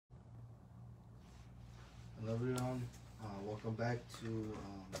Hello everyone, welcome back to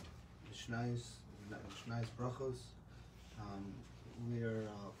Mishnayot Brachos. We are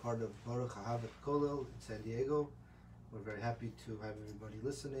part of Baruch A'Havat KOLLEL in San Diego. We're very happy to have everybody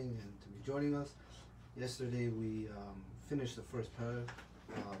listening and to be joining us. Yesterday we finished the first parak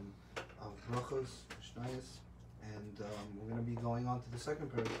of Brachos, Mishnayot, and we're going to be going on to the second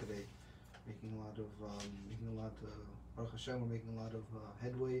parak today, making a lot of Baruch Hashem, we're making a lot of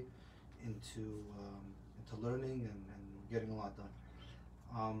headway into learning and getting a lot done.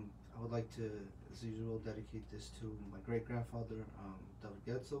 I would like to, as usual, dedicate this to my great-grandfather, David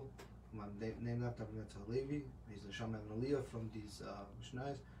Getzel, whom I'm named after, Halley. He's the Shaman Aliyah from these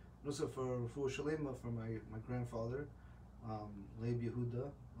Mishnayos. And also for REFUAH SHELEMAH, for my grandfather, Leib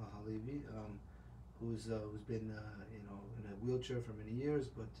Yehuda Halevi, who's been in a wheelchair for many years,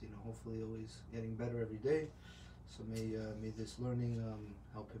 but hopefully always getting better every day. So may this learning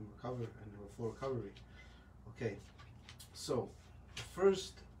help him recover and for recovery. Okay, so the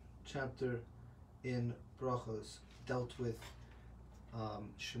first chapter in Brachos dealt with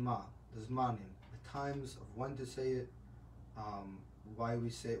Shema, the Zmanim, the times of when to say it, why we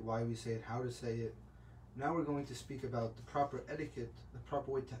say it, how to say it. Now we're going to speak about the proper etiquette, the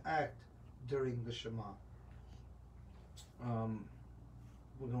proper way to act during the Shema.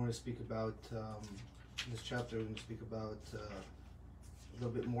 We're going to speak about in this chapter. We're going to speak about a little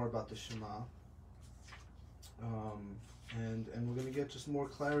bit more about the Shema. And we're going to get just more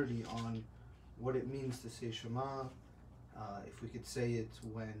clarity on what it means to say Shema. If we could say it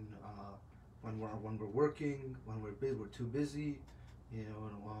when we're working, when we're too busy,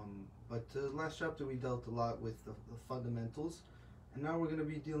 But last chapter we dealt a lot with the fundamentals, and now we're going to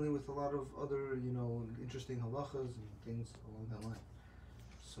be dealing with a lot of other interesting halachas and things along that line.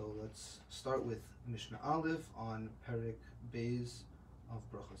 So let's start with Mishnah Aleph on Perek Beis of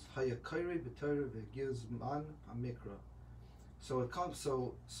Brachos. Hayakayre b'Torah ve'giz man hamikra. So it comes.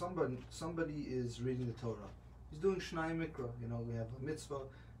 So somebody is reading the Torah. He's doing Shnai Mikra. We have a mitzvah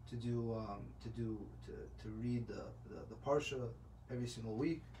to read the parsha every single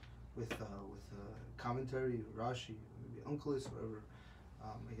week with commentary, Rashi, maybe Unkelis, whatever.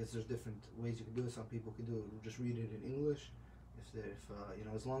 I guess there's different ways you can do it. Some people can do it just read it in English.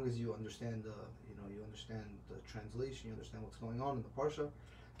 As long as you understand you understand the translation, you understand what's going on in the parsha.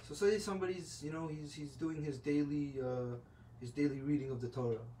 So say somebody's he's doing his daily reading of the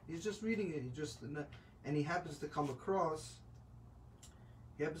Torah. He's just reading it. And he happens to come across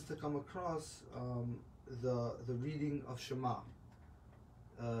the reading of Shema,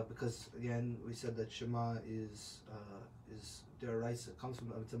 because again we said that Shema is deraisa. It comes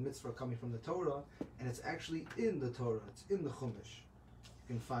from, it's a mitzvah coming from the Torah, and it's actually in the Torah. It's in the Chumash. You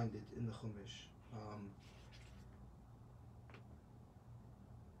can find it in the Chumash.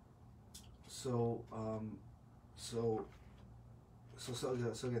 So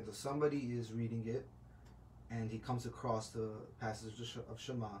somebody is reading it, and he comes across the passage of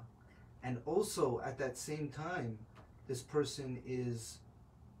Shema, and also at that same time, this person is.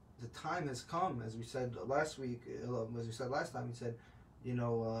 The time has come, as we said last week. As we said last time, he said,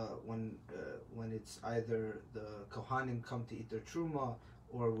 when it's either the Kohanim come to eat their truma,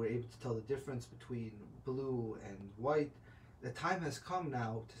 or we're able to tell the difference between blue and white. The time has come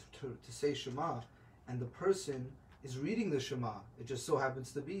now to say Shema, and the person is reading the Shema. It just so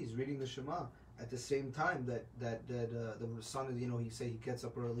happens to be he's reading the Shema at the same time that the son is, he gets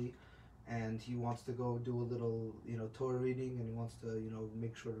up early, and he wants to go do a little Torah reading, and he wants to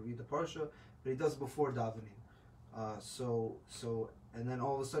make sure to read the parsha, but he does before davening. And then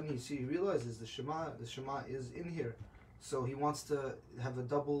all of a sudden he realizes the Shema is in here, so he wants to have a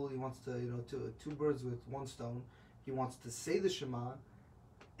double. He wants to two birds with one stone. He wants to say the Shema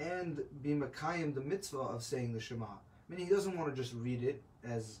and be makayim the mitzvah of saying the Shema. Meaning he doesn't want to just read it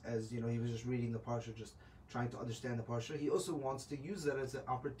as he was just reading the parsha, just trying to understand the parsha. He also wants to use that as an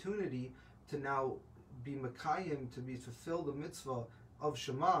opportunity to now be makayim, to fulfill the mitzvah of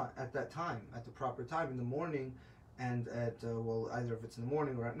Shema at that time, at the proper time, in the morning, and at either if it's in the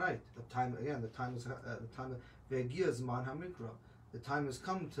morning or at night. The time is the time of ve'giz man hamikra. The time has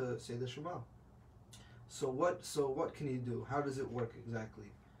come to say the Shema. So what can he do? How does it work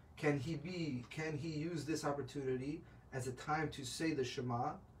exactly? Can he use this opportunity as a time to say the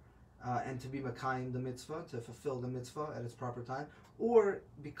Shema? And to be makayim the mitzvah, to fulfill the mitzvah at its proper time, or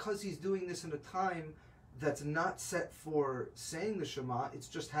because he's doing this in a time that's not set for saying the Shema, it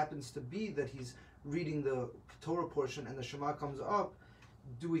just happens to be that he's reading the Torah portion and the Shema comes up.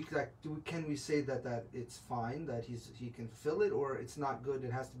 Can we say that it's fine, that he can fulfill it, or it's not good?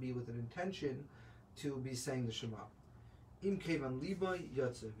 It has to be with an intention to be saying the Shema. Im kevan liboy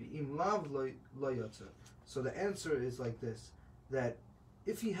yotze, v'im lav lo yotze. So the answer is like this, that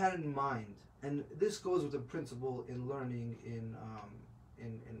if he had in mind, and this goes with the principle in learning in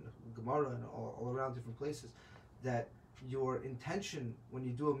Gemara and all around different places, that your intention when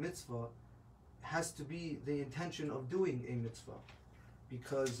you do a mitzvah has to be the intention of doing a mitzvah,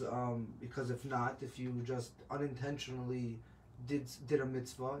 because if not, if you just unintentionally did a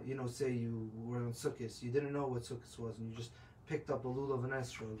mitzvah, say you were on Sukkot, you didn't know what Sukkot was, and you just picked up a lulav and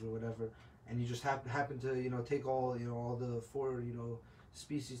estrog or whatever, and you just happened to take all all the four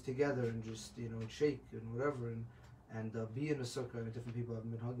species together and just shake and whatever and be in a sukkah. And different people have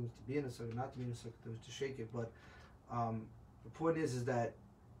been hugging to be in a sukkah, not to be in a sukkah, to shake it. But the point is that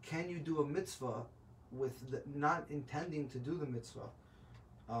can you do a mitzvah with not intending to do the mitzvah?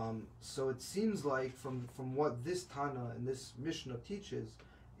 So it seems like from what this Tana and this Mishnah teaches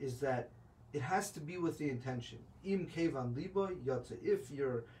is that it has to be with the intention. Im kevan liba yotze. If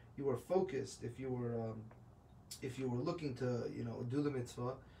you were focused, if you were looking to do the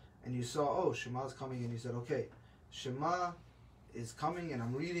mitzvah, and you saw Shema is coming, and you said, okay, Shema is coming, and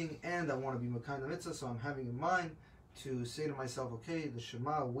I'm reading, and I want to be Mekayim the mitzvah, so I'm having in mind to say to myself, okay, the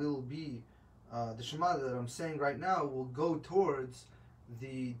Shema will be the Shema that I'm saying right now will go towards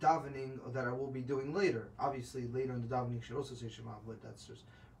the davening that I will be doing later. Obviously, later in the davening you should also say Shema, but that's just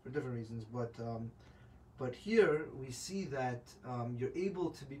for different reasons. But here we see that you're able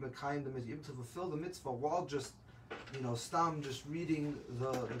to be Mekayim the mitzvah, you're able to fulfill the mitzvah while just stam just reading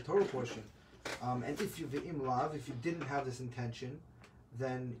the Torah portion. And if you didn't have this intention,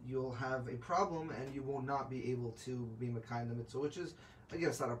 then you'll have a problem and you will not be able to be Mekayim the mitzvah, which is, again,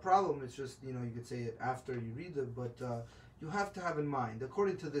 it's not a problem, it's just, you could say it after you read it, but you have to have in mind,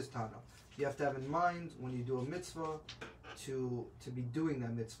 according to this Tana, you have to have in mind when you do a mitzvah to be doing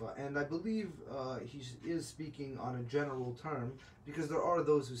that mitzvah. And I believe he is speaking on a general term, because there are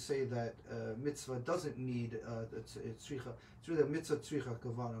those who say that mitzvah doesn't need it's tzricha. It's really a mitzvah tzricha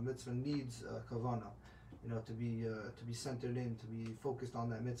kavana. Mitzvah needs kavana, to be centered in, to be focused on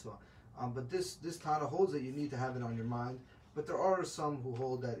that mitzvah. But this Tana holds that you need to have it on your mind. But there are some who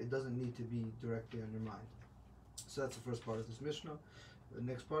hold that it doesn't need to be directly on your mind. So that's the first part of this Mishnah. The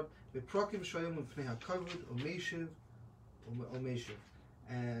next part,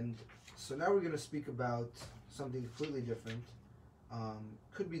 and so now we're going to speak about something completely different.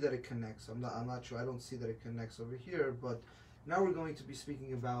 Could be that it connects. I'm not sure. I don't see that it connects over here. But now we're going to be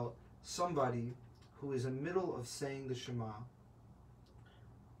speaking about somebody who is in the middle of saying the Shema.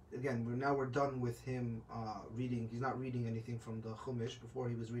 Again, we're done with him reading. He's not reading anything from the Chumash. Before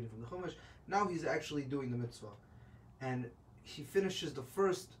he was reading from the Chumash. Now he's actually doing the mitzvah, and he finishes the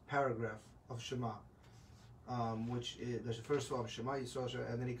first paragraph of Shema, which is the first one of Shema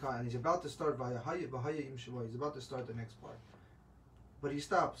Yisrael, and then he's about to start V'haya Im Shema. He's about to start the next part, but he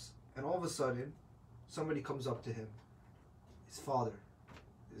stops, and all of a sudden, somebody comes up to him, his father,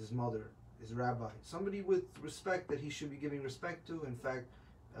 his mother, his rabbi, somebody with respect that he should be giving respect to. In fact,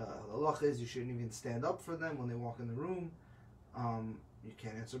 the halacha is you shouldn't even stand up for them when they walk in the room. You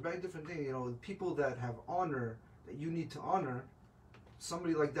can't answer back, different things. People that have honor, that you need to honor,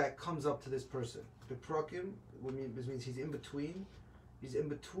 somebody like that comes up to this person. Beprokim, which means he's in between. He's in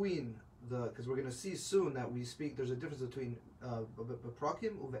between because we're going to see soon that we speak, there's a difference between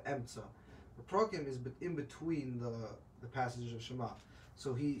beprokim and emtza. Beprokim is in between the passages of Shema.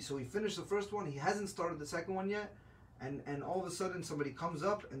 So he finished the first one, he hasn't started the second one yet, and all of a sudden somebody comes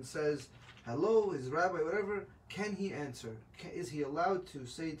up and says, hello, his rabbi, whatever, can he answer? Is he allowed to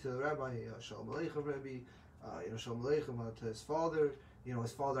say to the rabbi, Shalom Aleichem, Rabbi, Shalom Aleichem, to his father?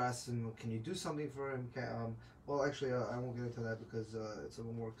 His father asks him, can you do something for him? Well, actually, I won't get into that because it's a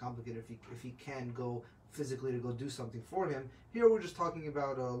little more complicated if he can go physically to go do something for him. Here we're just talking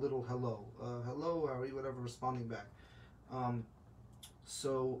about a little hello. Hello, how are you, whatever, responding back.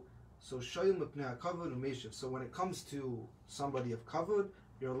 So when it comes to somebody of kavod,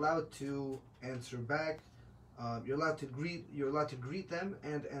 you're allowed to answer back. You're allowed to greet them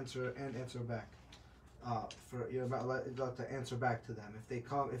and answer back. You're allowed to answer back to them. If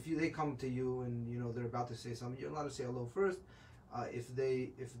they come to you and they're about to say something, you're allowed to say hello first. If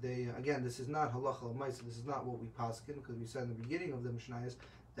they again, this is not halacha l'maisa. This is not what we paskin, because we said in the beginning of the mishnayos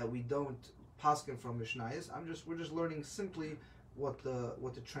that we don't paskin from mishnayos. We're just learning simply what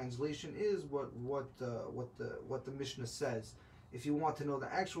the translation is, what the Mishnah says. If you want to know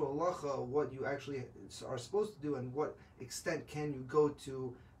the actual halacha, what you actually are supposed to do, and what extent can you go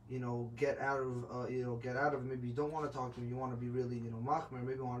to, get out of. Maybe you don't want to talk to him. You want to be really, machmer.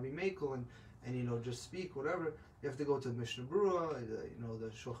 Maybe you want to be mekel and just speak, whatever. You have to go to the Mishnah Berurah, the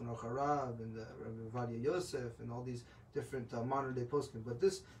Shulchan Aruch Harav, and the Rabbi Ovadia Yosef, and all these modern day poskim.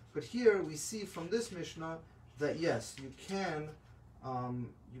 But here we see from this Mishnah that yes, you can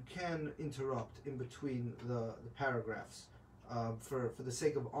interrupt in between the paragraphs for the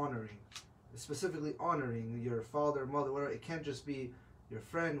sake of honoring, specifically honoring your father, mother, whatever. It can't just be your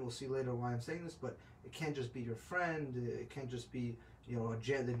friend. We'll see later why I'm saying this, but it can't just be your friend. It can't just be, you know,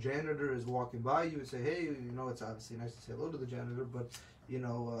 the janitor is walking by you and say, hey, you know, it's obviously nice to say hello to the janitor, but you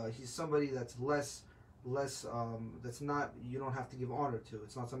know, he's somebody that's less that's not, you don't have to give honor to.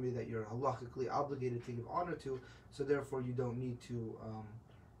 It's not somebody that you're halachically obligated to give honor to, so therefore you don't need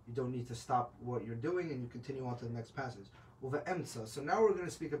to stop what you're doing and you continue on to the next passage. So now we're going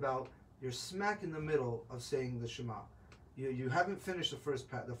to speak about you're smack in the middle of saying the Shema. You haven't finished the first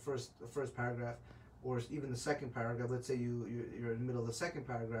paragraph, or even the second paragraph. Let's say you're in the middle of the second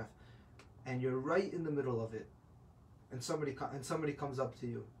paragraph, and you're right in the middle of it, and somebody comes up to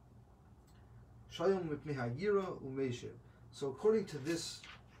you. So according to this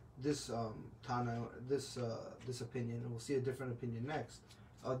Tana, this opinion, and we'll see a different opinion next.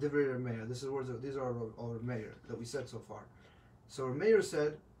 These are our mayor that we said so far. So our mayor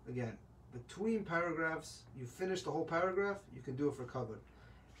said, again, between paragraphs, you finish the whole paragraph, you can do it for cover.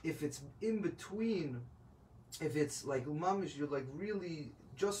 If it's in between, if it's like umamish, you're like really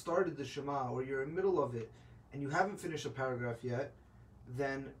just started the Shema, or you're in the middle of it, and you haven't finished a paragraph yet,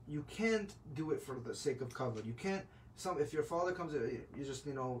 then you can't do it for the sake of cover. You can't. If your father comes, you just,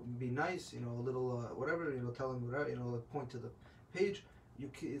 you know, be nice, you know, a little whatever, you know, tell him whatever, you know, point to the page.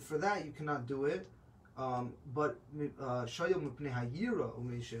 For that you cannot do it. But when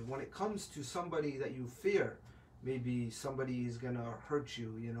it comes to somebody that you fear, maybe somebody is gonna hurt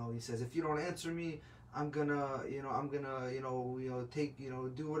you. You know, he says, if you don't answer me, I'm gonna take, you know,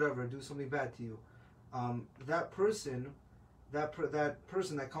 do whatever, do something bad to you. That person that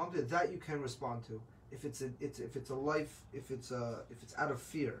comes, that you can respond to. If it's out of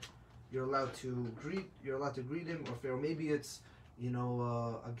fear, you're allowed to greet him, or maybe it's, you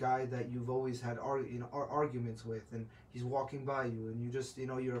know, a guy that you've always had arguments with, and he's walking by you, and you just, you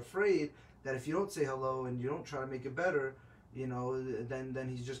know, you're afraid that if you don't say hello and you don't try to make it better, you know, then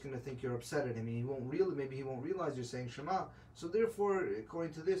he's just going to think you're upset at him, and maybe he won't realize you're saying Shema. So therefore,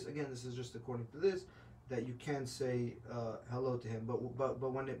 according to this, again, this is just according to this, that you can say hello to him. But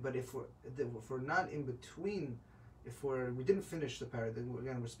if we're not in between, we didn't finish the paragraph.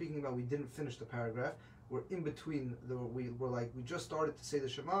 Again, we're speaking about we didn't finish the paragraph. We're in between. We just started to say the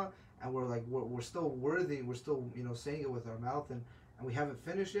Shema, and we're still worthy. We're still, you know, saying it with our mouth, and we haven't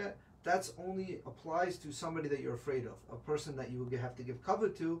finished yet. That's only applies to somebody that you're afraid of, a person that you have to give cover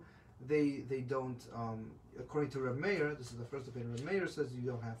to. They don't. According to Reb Meir, this is the first opinion. Reb Meir says you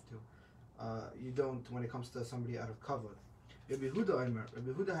don't have to. You don't when it comes to somebody out of cover. Rabbi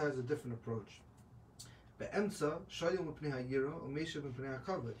Yehuda has a different approach.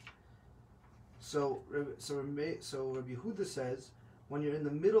 So Rabbi Yehuda says, when you're in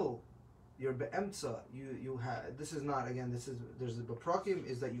the middle, you're be'emtza. You have, this is not, again, there's the beprakim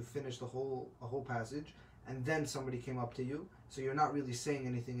is that you finish a whole passage, and then somebody came up to you, so you're not really saying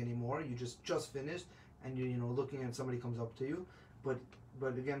anything anymore. You just finished, and you're, you know, looking, and somebody comes up to you. But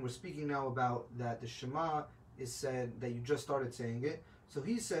again, we're speaking now about that the Shema is said that you just started saying it. So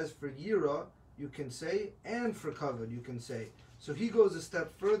he says for Yira you can say, and for Kavod you can say. So he goes a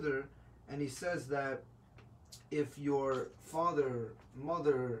step further, and he says that if your father,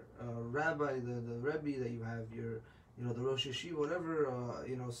 mother, rabbi, the Rebbe that you have, your, you know, the Rosh Yeshiva, whatever,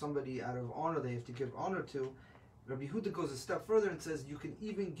 you know, somebody out of honor they have to give honor to, Rabbi Yehuda goes a step further and says you can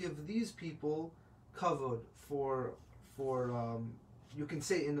even give these people Kavod for you can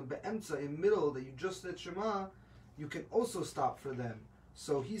say in the be'emtza, in middle, that you just said Shema, you can also stop for them.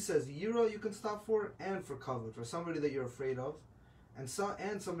 So he says Yira you can stop for, and for Kavod, for somebody that you're afraid of, and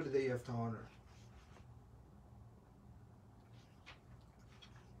somebody that you have to honor.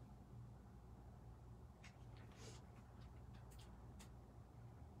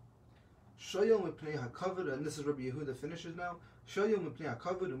 Shoyom mipnei hakavod, and this is Rabbi Yehuda finishes now. Shoyom mipnei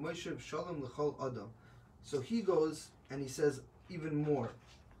hakavod u'moshev shalom l'chol adam. So he goes and he says even more.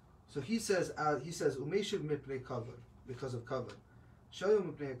 So he says umeshiv mipnei kavod, because of kavod.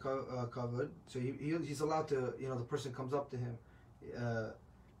 Shoyom mipnei kavod. So he's allowed to, you know, the person comes up to him,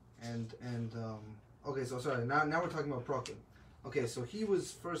 okay. So sorry. Now we're talking about prakim. Okay. So he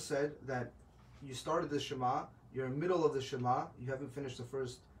was first said that you started the Shema. You're in the middle of the Shema. You haven't finished the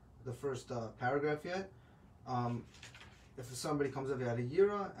first paragraph yet. If somebody comes up, you had a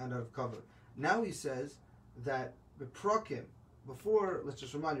yira and a kavod. Now he says that the prakim, before, let's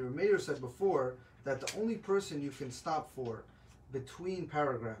just remind you, Meir said before that the only person you can stop for between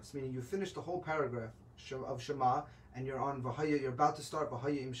paragraphs, meaning you finish the whole paragraph of Shema, and you're on Vahaya, you're about to start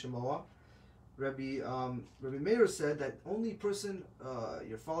Vahaya im Shemoah, Rabbi Meir said that only person,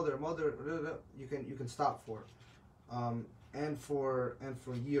 your father or mother, you can stop for, and for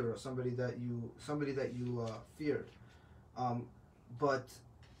a year, or somebody that you feared, but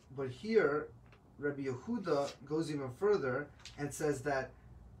here Rabbi Yehuda goes even further and says that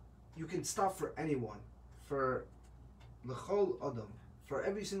you can stop for anyone, for l'chol adam, for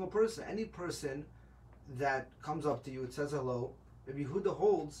every single person, any person that comes up to you, it says hello. Rabbi Yehuda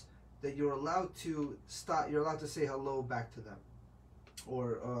holds that you're allowed to stop. You're allowed to say hello back to them,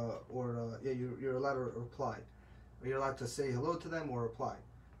 or you're allowed to reply. Or you're allowed to say hello to them or reply.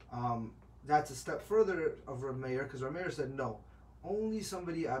 That's a step further of Rav Meir, because Rav Meir said no, only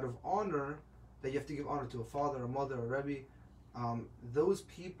somebody out of honor, that you have to give honor to, a father, a mother, a rebbe. Those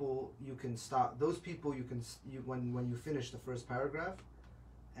people you can stop. Those people when you finish the first paragraph,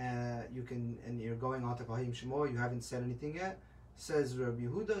 you can, and you're going on to Vahayim Shemoah, you haven't said anything yet. Says Rabbi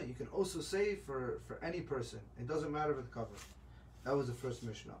Yehuda, you can also say for any person. It doesn't matter if it's covered. That was the first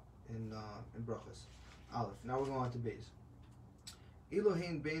Mishnah in Brachas. Aleph. Now we're going on to Beis.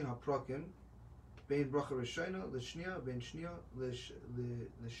 Elohein bein haprakim, bein bracha rishayna l'shnia, bein shnia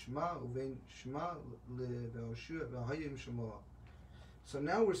l'shma, uvein shma l'vahayim shemoah. So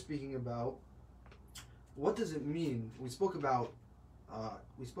now we're speaking about, what does it mean? We spoke about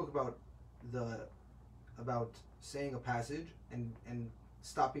saying a passage and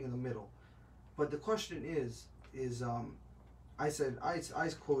stopping in the middle, but the question is I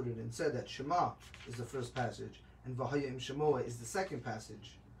quoted and said that Shema is the first passage and Vahayim Shemoah is the second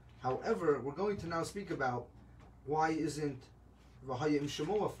passage. However, we're going to now speak about why isn't Vahayim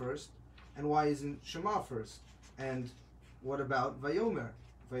Shemoah first and why isn't Shema first, and what about Vayomer?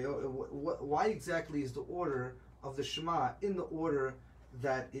 Why exactly is the order of the Shema in the order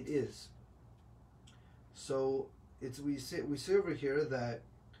that it is? So we say over here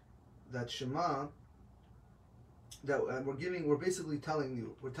that Shema, that we're basically telling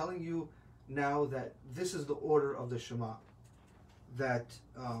you now that this is the order of the Shema, that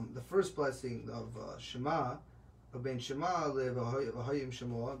the first blessing of Shema, ben Shema le v'hayim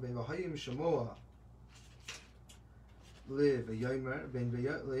shemoah, ben v'hayim shemoah le v'yomer, ben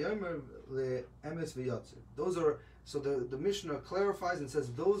v'yomer le emes v'yatziv. Those are, so the Mishnah clarifies and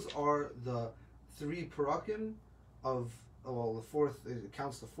says those are the three parakim of, well, the fourth, it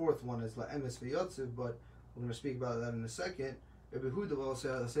counts the fourth one as la emes v'yatziv, but we're going to speak about that in a second. Rabbi Yehuda, well,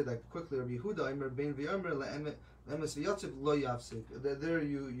 I'll say that quickly. Rabbi Yehuda, Imer ben v'yomer la emes v'yatziv lo yafsik. There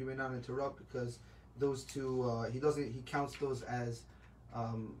you may not interrupt, because those two he counts those as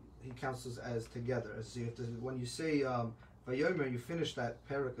together. So you have to, when you say Vayomer, you finish that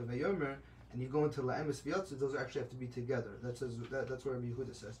parak of Vayomer and you go into la emes v'yatziv, those actually have to be together. That's what Rabbi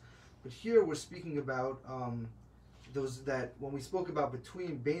Yehuda says. But here we're speaking about those that when we spoke about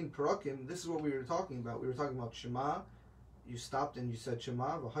between Bein Parakim, this is what we were talking about. We were talking about Shema. You stopped and you said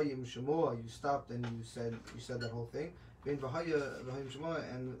Shema. V'hayim Shemoah. You stopped and you said that whole thing. Bein v'hayim Shemoah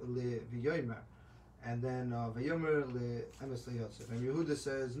and le v'yomer, and then v'yomer le emes v'yatziv. And Yehuda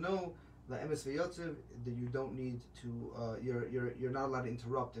says no, la emes v'yatziv, that you don't need to. You're not allowed to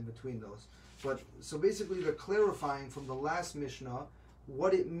interrupt in between those. But so basically, they're clarifying from the last Mishnah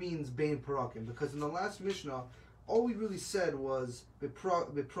what it means Bein Parakim, because in the last Mishnah, all we really said was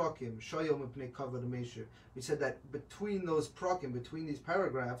beprakim shayom mipnei kavod meishir. We said that between those prakim, between these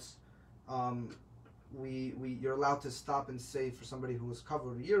paragraphs, you're allowed to stop and say for somebody who was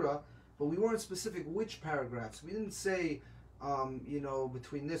covered yira, but we weren't specific which paragraphs. We didn't say,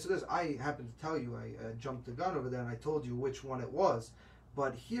 between this or this. I happened to tell you, I jumped the gun over there and I told you which one it was.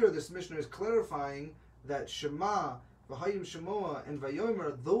 But here, this Mishnah is clarifying that Shema, V'hayim Shemoah, and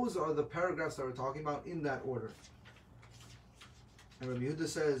Vayomer, those are the paragraphs that we're talking about in that order. And Rabbi Yehuda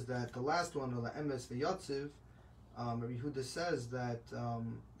says that the last one, the emes v'yatziv, Rabbi Yehuda says that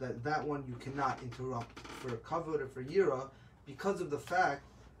that one you cannot interrupt for kavod or for yira, because of the fact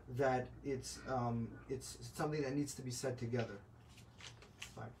that it's something that needs to be said together.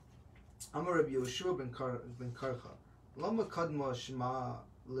 Fine. Amar Rabbi Yehoshua ben Karcha, Lama kadma Shema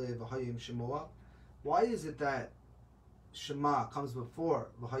le v'hayim Shemoah. Why is it that Shema comes before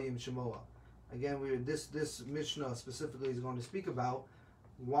v'hayim Shemoah? Again, this Mishnah specifically is going to speak about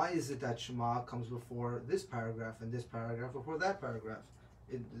why is it that Shema comes before this paragraph and this paragraph before that paragraph.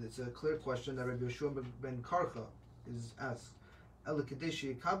 It's a clear question that Rabbi Yehoshua ben Karcha is asked.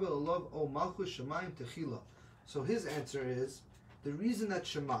 So his answer is, the reason that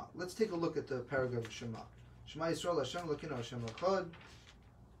Shema, let's take a look at the paragraph of Shema. Shema Yisrael Hashem Elokeinu Hashem Echad,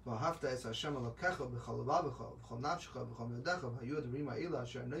 V'ahavta es Hashem Elokecha b'chol levavecha v'chol nafshecha v'chol medecha v'hayu advarim ha'ila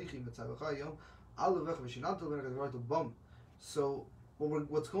asher anochi mitzavecha hayom So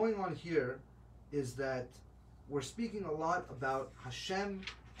what's going on here is that we're speaking a lot about Hashem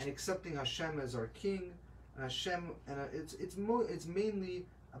and accepting Hashem as our king, and Hashem, and it's mainly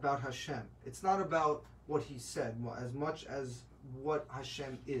about Hashem. It's not about what He said as much as what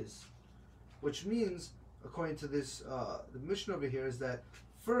Hashem is, which means, according to this, the Mishnah over here is that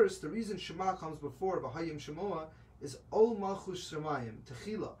first, the reason Shema comes before V'hayim Shemoah is Ol Malchus Shemayim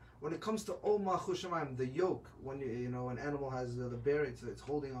Techila. When it comes to Ol Malchus Shemayim, the yoke, when an animal has the bear, it's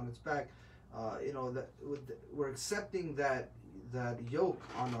holding on its back, that we're accepting that yoke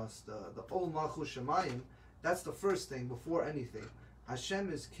on us, the Ol Malchus Shemayim. That's the first thing before anything.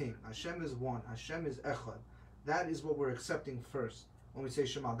 Hashem is king. Hashem is one. Hashem is echad. That is what we're accepting first when we say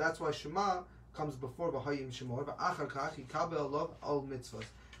Shema. That's why Shema comes before V'hayim Shemoah. V'achar kach yikabel alav al mitzvahs.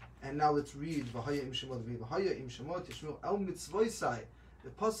 And now let's read V'hayim Shemoah. V'hayim Shemoah tishmeu el mitzvosai. The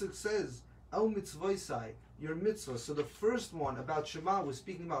pasuk says el mitzvosai, your mitzvah. So the first one about Shema was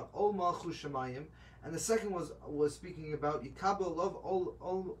speaking about Ol Malchus Shemayim, and the second was speaking about yikabel alav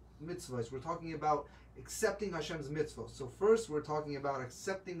al mitzvahs. We're talking about accepting Hashem's mitzvah. So first we're talking about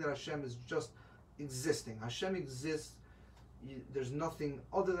accepting that Hashem is just existing. Hashem exists. There's nothing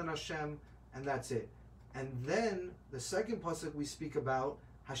other than Hashem, and that's it. And then the second pasuk we speak about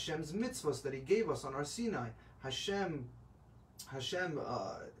Hashem's mitzvahs that He gave us on our Sinai. Hashem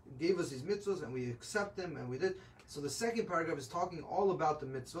gave us His mitzvahs, and we accept them, and we did. So the second paragraph is talking all about the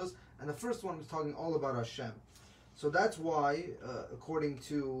mitzvahs, and the first one is talking all about Hashem. So that's why, according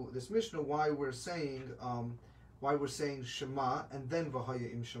to this Mishnah, why we're saying Shema and then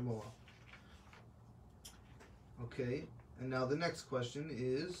V'hayim Shemoah. Okay, and now the next question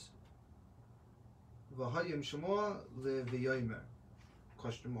is V'hayim Shemoah leV'yomer?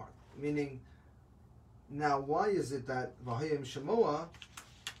 Question mark. Meaning, now why is it that V'hayim Shemoah,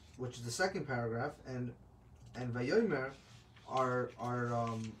 which is the second paragraph, and V'yomer are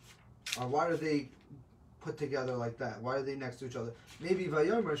why are they put together like that? Why are they next to each other? Maybe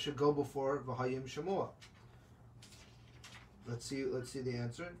Vayomer should go before V'hayim Shemoah. Let's see the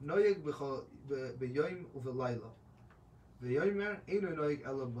answer. Noyeg b'yoyim uvelayla. V'yomer eino noyeg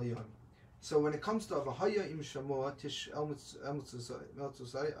ela b'yoyim. So when it comes to V'hayim Shemoah, tish el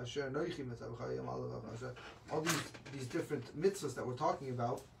mitzvosai asher noichim et V'hayim alav, all these different mitzvahs that we're talking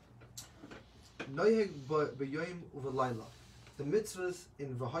about. Noyeg b'yoyim uvelayla. The mitzvahs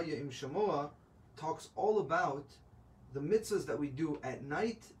in V'hayim Shemoah talks all about the mitzvahs that we do at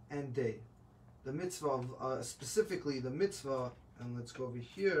night and day. The mitzvah of, specifically the mitzvah, and let's go over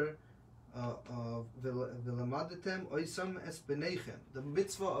here, of V'lamadetem oisam es b'neichem. The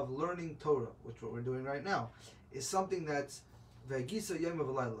mitzvah of learning Torah, which is what we're doing right now, is something that's V'gisa yom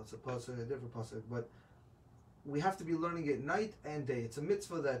v'layla. It's a different pasuk, but we have to be learning it night and day. It's a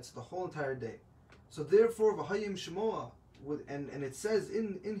mitzvah that's the whole entire day. So therefore, V'hayim Shemoah, and it says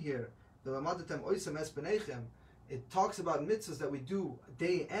in here, it talks about mitzvahs that we do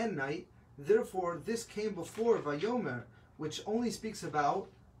day and night. Therefore, this came before Vayomer, which only speaks about,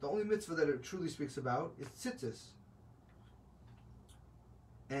 the only mitzvah that it truly speaks about is tzitzis.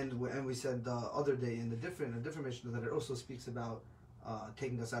 And we said the other day in a different Mishnah that it also speaks about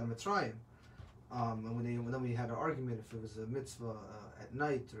taking us out of Mitzrayim. And then we had an argument if it was a mitzvah at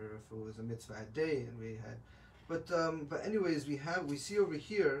night or if it was a mitzvah at day, and we had. But anyways, we see over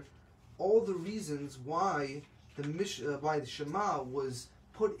here all the reasons why why the Shema was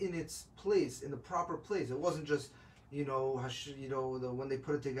put in its place, in the proper place. It wasn't just, when they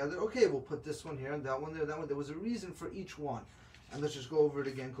put it together, okay, we'll put this one here and that one there, that one. There was a reason for each one. And let's just go over it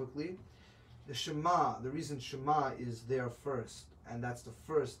again quickly. The Shema, the reason Shema is there first, and that's the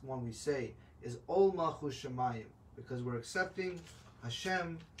first one we say, is Ol Malchus Shemayim, because we're accepting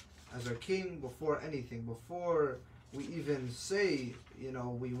Hashem as our king before anything, before we even say,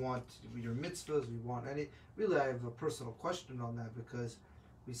 we want your mitzvahs, we want any. Really, I have a personal question on that, because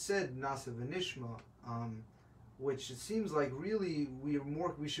we said Nasa v'nishma, which it seems like really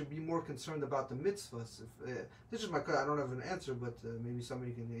we should be more concerned about the mitzvahs. This is my, I don't have an answer, but maybe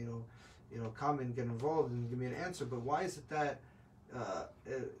somebody can comment, get involved, and give me an answer. But why is it that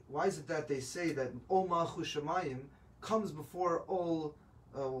they say that Ol Malchus Shemayim comes before all?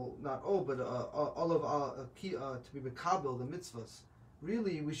 Not all, but all of to be mekabel the mitzvahs.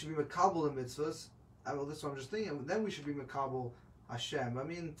 Really, we should be mekabel the mitzvahs. That's what I'm just thinking. Then we should be mekabel Hashem. I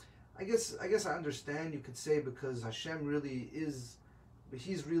mean, I guess I understand. You could say because Hashem really is,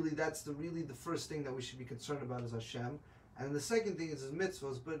 that's really the first thing that we should be concerned about is Hashem, and the second thing is His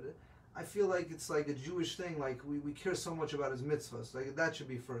mitzvahs. But I feel like it's like a Jewish thing. Like we care so much about His mitzvahs. Like that should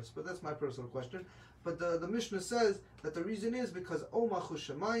be first. But that's my personal question. But the Mishnah says that the reason is because O Malchus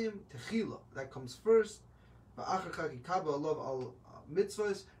Shemayim Techila, that comes first. Va'achar chak yikabel alav al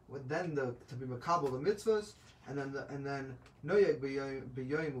mitzvahs, then to be makabel the mitzvahs, and then noyeg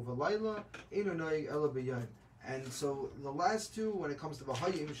b'yoyim uvalayla, inu noyeg ela b'yoyim. And so the last two, when it comes to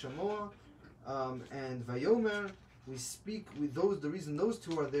V'hayim Shamoah and Vayomer, we speak with those. The reason those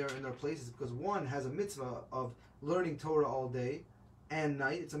two are there in their places is because one has a mitzvah of learning Torah all day and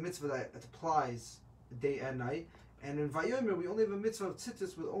night. It's a mitzvah that applies day and night. And in Vayomer, we only have a mitzvah of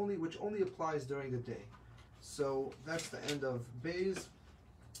tzitzis which only applies during the day. So that's the end of Beis.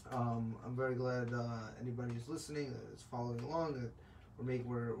 I'm very glad anybody who's listening is following along. That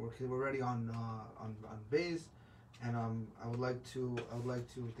we're already on Beis, and I would like to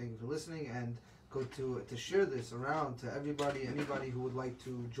thank you for listening and go to share this around to anybody who would like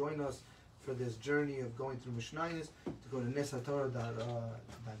to join us for this journey of going through Mishnayos, to go to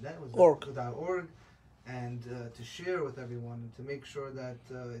nesatorah.org and to share with everyone, to make sure that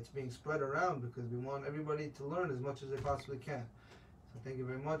it's being spread around, because we want everybody to learn as much as they possibly can. So thank you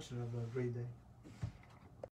very much and have a great day.